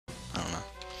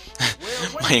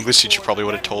My English teacher probably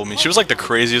would have told me. She was like the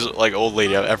craziest like old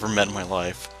lady I've ever met in my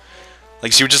life.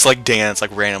 Like she would just like dance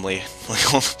like randomly.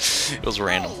 Like it was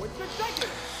random.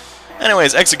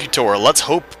 Anyways, Executor, let's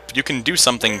hope you can do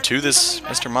something to this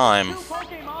Mr. Mime.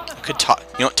 You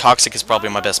know what, Toxic is probably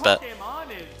my best bet.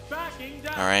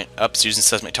 Alright, it's using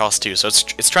Seismic Toss too, so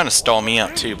it's trying to stall me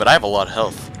out too, but I have a lot of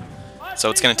health. So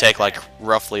it's gonna take like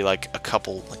roughly like a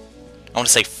couple, like, I want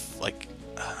to say like,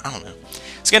 I don't know.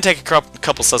 It's gonna take a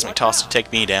couple Seismic Toss to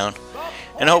take me down.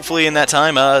 And hopefully in that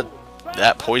time,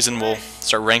 that poison will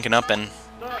start ranking up and,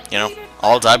 you know,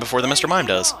 I'll die before the Mr. Mime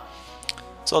does.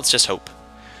 So let's just hope.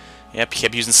 Yep, he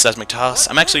kept using Seismic Toss.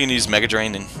 I'm actually gonna use Mega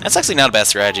Drain, and that's actually not a bad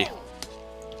strategy.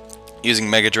 Using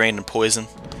Mega Drain and Poison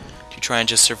to try and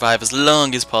just survive as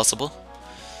long as possible.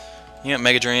 Yeah,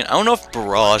 Mega Drain. I don't know if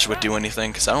Barrage would do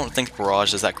anything, because I don't think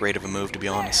Barrage is that great of a move, to be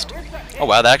honest. Oh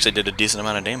wow, that actually did a decent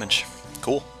amount of damage.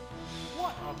 Cool.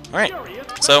 Alright,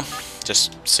 so,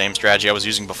 just same strategy I was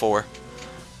using before.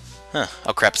 Huh,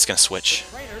 oh crap, it's gonna switch.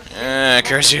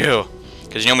 Curse you!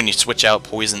 Because you know when you switch out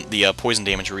poison, the poison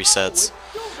damage resets.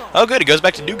 Oh good, it goes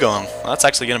back to Dugong. Well, that's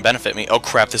actually gonna benefit me. Oh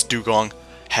crap, this Dugong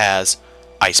has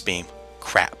Ice Beam.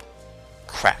 Crap.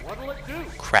 Crap.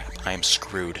 Crap, I am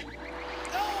screwed.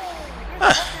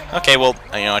 Huh. Okay, well,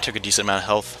 you know, I took a decent amount of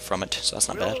health from it, so that's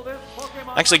not bad.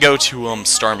 I actually go to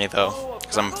Starmie though,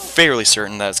 because I'm fairly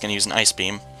certain that it's gonna use an Ice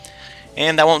Beam.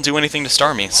 And that won't do anything to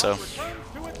Starmie, so.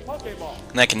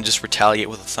 And that can just retaliate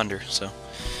with a Thunder, so.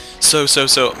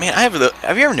 Man,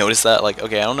 have you ever noticed that? Like,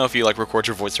 okay, I don't know if you like record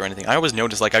your voice or anything. I always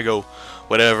notice, like, I go,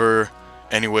 whatever,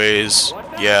 anyways,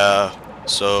 yeah,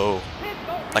 so.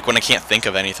 Like when I can't think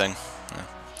of anything.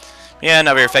 Yeah,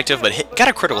 not very effective, but got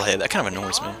a critical hit. That kind of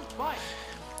annoys me.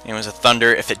 Anyways, a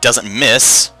Thunder, if it doesn't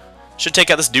miss, should take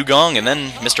out this Dugong, and then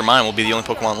Mr. Mime will be the only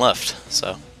Pokemon left.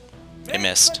 So, it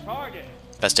missed.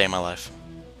 Best day of my life.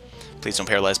 Please don't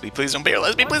paralyze me. Please don't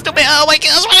paralyze me. Please don't paralyze me. Oh my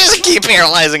gosh, why does it keep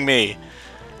paralyzing me?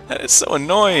 That is so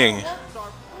annoying.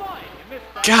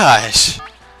 Gosh.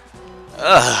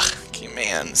 Ugh.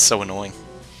 Man, so annoying.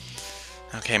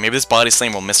 Okay, maybe this Body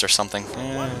Slam will miss or something.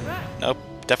 Nope.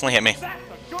 Definitely hit me.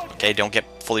 Okay, don't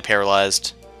get fully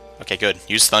paralyzed. Okay, good.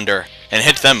 Use Thunder. And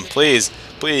hit them, please.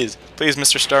 Please. Please,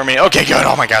 Mr. Starmie. Okay, good.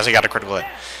 Oh my gosh, I got a critical hit.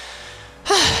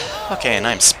 Okay, and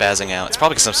I'm spazzing out. It's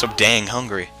probably because I'm so dang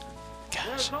hungry.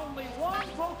 Gosh.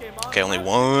 Okay, only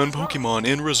one Pokemon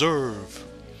in reserve.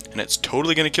 And it's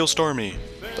totally going to kill Starmie.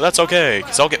 But that's okay,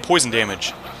 because I'll get poison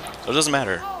damage. So it doesn't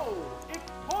matter.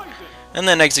 And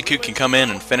then Execute can come in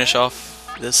and finish off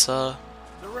this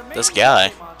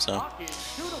guy. So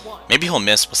maybe he'll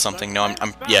miss with something. No,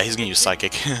 yeah, he's gonna use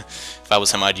Psychic. If I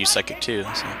was him, I'd use Psychic too.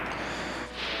 So.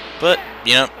 But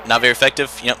you know, not very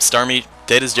effective. You know, Starmie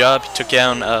did his job. He took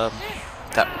down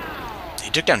he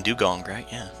took down Dugong, right?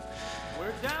 Yeah.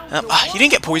 You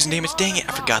didn't get poison damage. Dang it,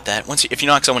 I forgot that. If you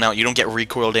knock someone out, you don't get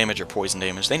recoil damage or poison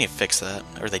damage. They need to fix that,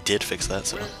 or they did fix that.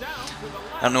 So.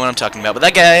 I don't know what I'm talking about, but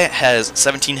that guy has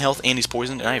 17 health and he's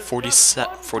poisoned, and I have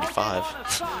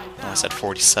 45. No, I said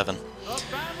 47.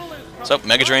 So,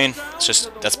 Mega Drain,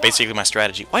 that's basically my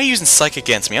strategy. Why are you using Psychic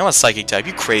against me? I'm a Psychic type.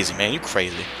 You crazy, man. You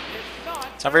crazy.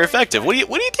 It's not very effective. What are you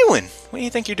doing? What do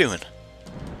you think you're doing?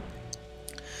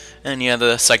 And yeah,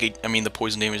 the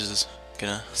poison damage is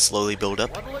gonna slowly build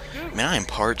up. Man, I am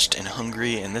parched and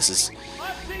hungry, and this is,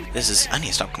 I need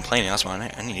to stop complaining. That's what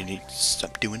I need to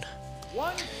stop doing.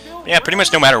 Yeah, pretty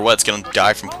much no matter what, it's gonna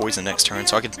die from poison next turn,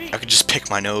 so I could just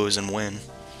pick my nose and win,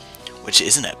 which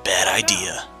isn't a bad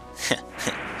idea.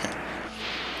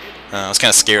 I was kind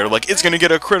of scared. I'm like, it's gonna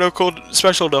get a critical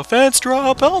special defense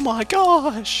drop. Oh my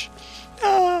gosh!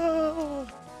 No.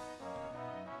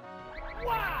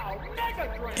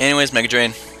 Anyways, Mega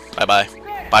Drain, bye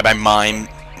bye Mime.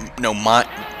 No,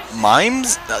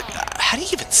 Mimes. How do you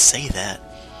even say that?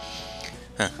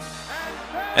 Huh.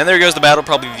 And there goes the battle,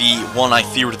 probably the one I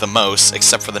feared the most,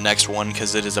 except for the next one,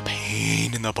 because it is a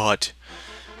pain in the butt.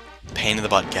 Pain in the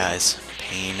butt, guys.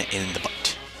 Pain in the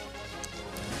butt.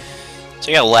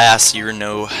 So yeah, Lass, you're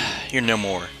no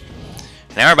more.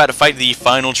 Now we're about to fight the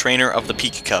final trainer of the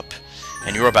Pika Cup,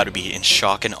 and you're about to be in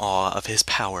shock and awe of his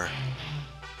power.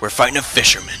 We're fighting a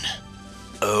fisherman.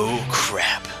 Oh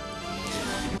crap.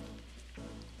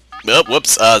 Oh,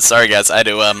 whoops, sorry guys, I had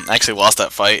to, actually lost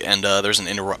that fight, and, there's an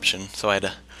interruption, so I had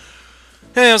to...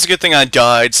 Hey, it was a good thing I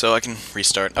died, so I can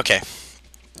restart. Okay.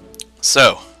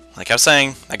 So, like I was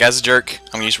saying, that guy's a jerk.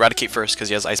 I'm gonna use Raticate first, because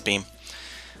he has Ice Beam.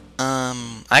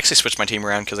 I actually switched my team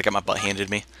around, because I got my butt handed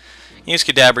me. Use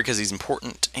Kadabra, because he's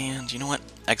important, and you know what?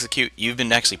 Execute, you've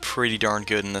been actually pretty darn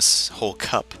good in this whole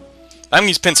cup. I'm gonna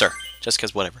use Pinsir, just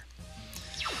because whatever.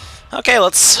 Okay,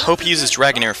 let's hope he uses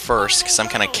Dragonair first, because I'm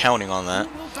kind of counting on that.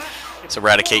 So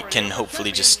Raticate can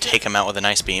hopefully just take him out with an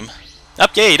Ice Beam.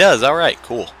 Up, yeah, he does. Alright,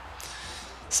 cool.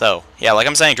 So, yeah, like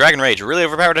I'm saying, Dragon Rage, really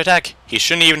overpowered attack. He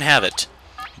shouldn't even have it.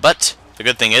 But the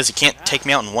good thing is he can't take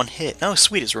me out in one hit. Oh,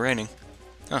 sweet, it's raining.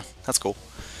 Oh, that's cool.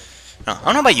 I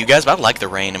don't know about you guys, but I like the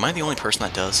rain. Am I the only person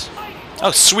that does?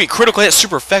 Oh, sweet, critical hit,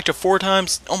 super effective 4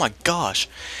 times. Oh my gosh.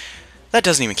 That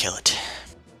doesn't even kill it.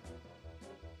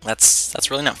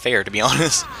 That's really not fair, to be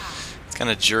honest. It's kind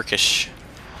of jerkish.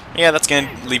 Yeah, that's going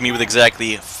to leave me with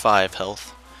exactly 5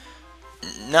 health.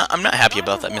 No, I'm not happy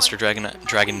about that, Mr.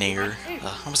 Dragonair.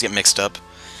 I almost get mixed up.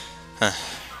 Huh.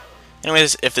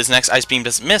 Anyways, if this next Ice Beam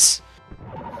doesn't miss,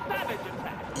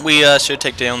 we should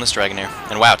take down this Dragonair.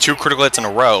 And wow, 2 critical hits in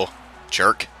a row.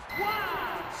 Jerk.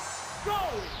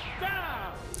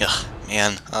 Ugh,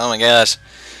 man. Oh my gosh.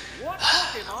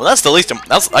 Well, that's the least.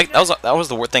 That was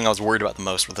the thing I was worried about the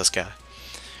most with this guy.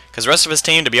 Because the rest of his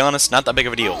team, to be honest, not that big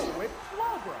of a deal.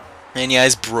 And yeah,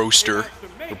 he's Broster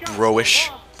or Broish,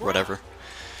 whatever.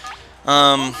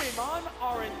 That's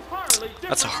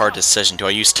a hard decision. Do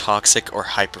I use Toxic or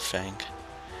Hyper Fang?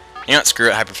 You know what? Screw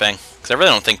it, Hyper Fang. Because I really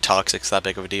don't think Toxic's that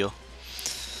big of a deal.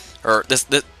 Or let's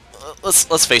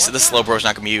face it, this Slowbro's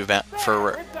not gonna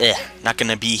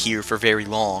be here for very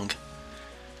long.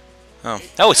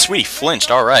 Oh, sweet, he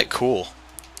flinched. All right, cool.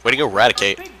 Way to go,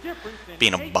 Raticate.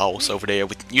 Being a boss over there.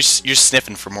 You're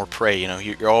sniffing for more prey. You know,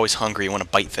 you're always hungry. You want to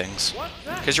bite things.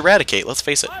 Because you're Raticate. Let's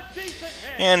face it.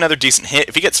 And another decent hit.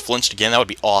 If he gets flinched again, that would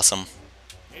be awesome.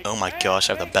 Oh my gosh,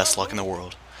 I have the best luck in the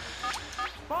world.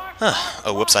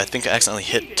 Oh, whoops, I think I accidentally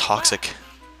hit Toxic.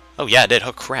 Oh yeah, I did.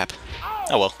 Oh crap.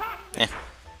 Oh well. Eh.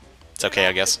 It's okay,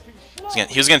 I guess.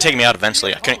 He was gonna take me out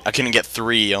eventually. I couldn't get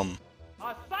 3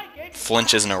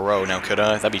 flinches in a row now, could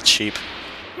I? That'd be cheap.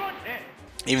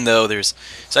 Even though there's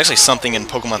actually something in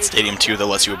Pokemon Stadium 2 that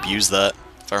lets you abuse that,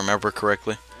 if I remember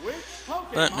correctly.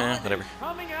 But whatever.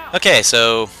 Okay,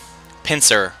 so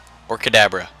Pinsir or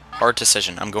Kadabra. Hard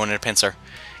decision. I'm going into Pinsir.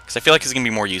 Because I feel like he's going to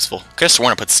be more useful. Could have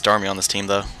sworn I put Starmie on this team,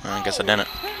 though. I guess I didn't.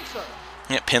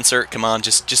 Yeah, Pinsir, come on,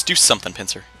 just do something,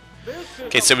 Pinsir.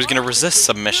 Okay, so he's going to resist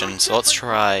submission, so let's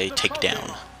try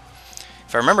Takedown.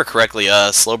 If I remember correctly,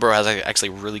 Slowbro has actually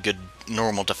really good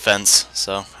normal defense,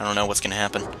 so I don't know what's going to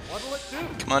happen.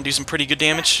 Come on, do some pretty good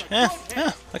damage.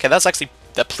 Okay,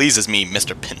 that pleases me,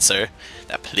 Mr. Pinsir.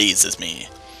 That pleases me.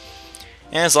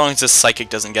 And as long as this Psychic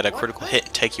doesn't get a critical hit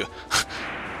and take you...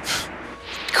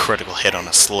 critical hit on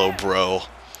a Slowbro.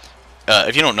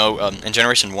 If you don't know, in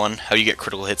Generation 1, how you get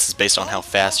critical hits is based on how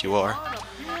fast you are.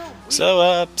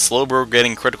 So, Slowbro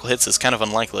getting critical hits is kind of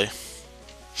unlikely.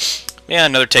 Yeah,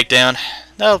 another takedown.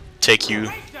 That'll take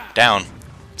you down.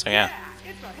 So yeah.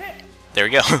 There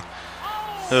we go.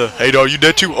 Hey dog, you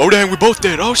dead too? Oh dang, we both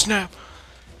dead. Oh snap.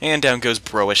 And down goes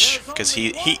Broish, because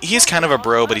he's kind of a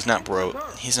bro, but he's not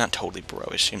totally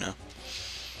broish, you know.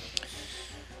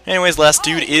 Anyways, last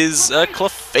dude is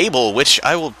Clefable, which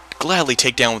I will gladly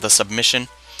take down with a submission.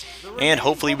 And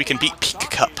hopefully we can beat Pika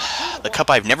Cup, the cup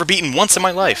I've never beaten once in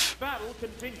my life.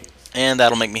 And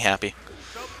that'll make me happy.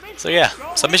 So yeah,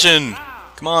 submission.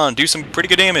 Come on, do some pretty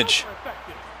good damage.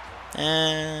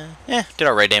 Did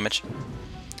alright damage.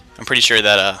 I'm pretty sure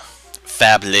that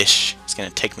Fablish is gonna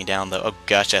take me down though. Oh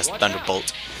gosh, that's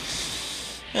Thunderbolt.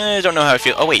 I don't know how I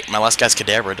feel. Oh wait, my last guy's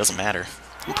Kadabra. It doesn't matter.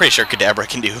 I'm pretty sure Kadabra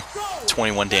can do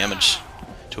 21 damage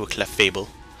to a Clefable.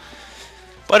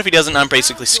 But if he doesn't, I'm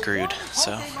basically screwed.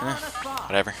 So,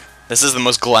 whatever. This is the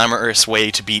most glamorous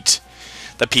way to beat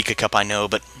the Pika Cup I know,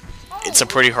 but it's a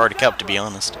pretty hard cup, to be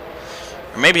honest.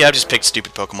 Or maybe I just picked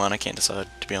stupid Pokemon. I can't decide,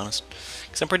 to be honest.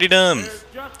 Because I'm pretty dumb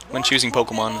when choosing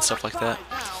Pokemon and stuff like that.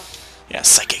 Yeah,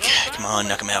 Psychic. Come on,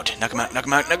 knock him out. Knock him out, knock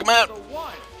him out, knock him out!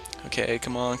 Okay,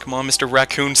 come on, Mr.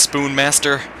 Raccoon Spoon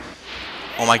Master.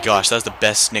 Oh my gosh, that was the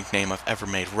best nickname I've ever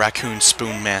made. Raccoon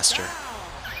Spoon Master.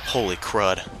 Holy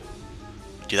crud.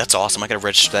 Dude, that's awesome. I gotta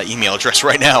register that email address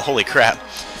right now. Holy crap.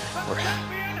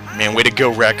 Man, way to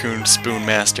go, Raccoon Spoon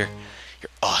Master. You're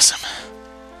awesome.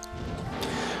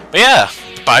 But yeah,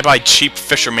 bye-bye cheap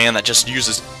fisherman that just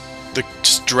uses the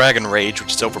Dragon Rage,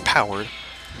 which is overpowered.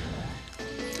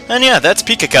 And yeah, that's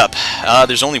Pika Cup.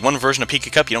 There's only one version of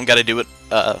Pika Cup. You don't gotta do it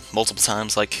multiple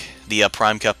times like the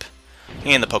Prime Cup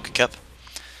and the Poke Cup.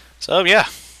 So yeah,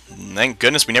 thank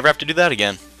goodness we never have to do that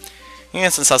again.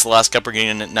 And since that's the last cup, we're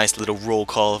getting a nice little roll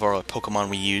call of our Pokemon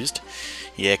we used.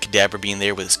 Yeah, Kadabra being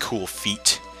there with his cool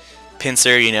feet.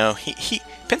 Pinsir, you know,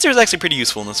 Pinsir is actually pretty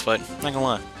useful in this fight, not gonna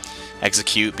lie.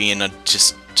 Execute being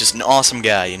just an awesome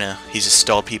guy, you know. He's just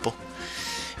stalled people.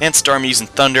 And Starmie using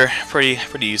Thunder, pretty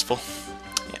useful.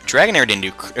 Yeah, Dragonair didn't do,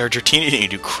 or Dratini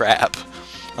didn't do crap.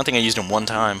 I don't think I used him one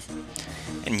time.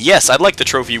 And yes, I like the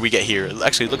trophy we get here. It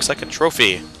actually looks like a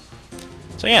trophy.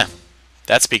 So yeah,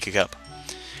 That's Pika Cup.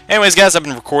 Anyways, guys, I've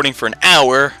been recording for an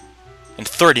hour and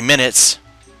 30 minutes.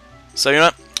 So, you know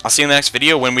what? I'll see you in the next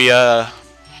video when we, I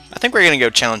think we're going to go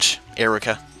challenge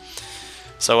Erica.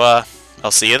 So,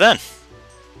 I'll see you then.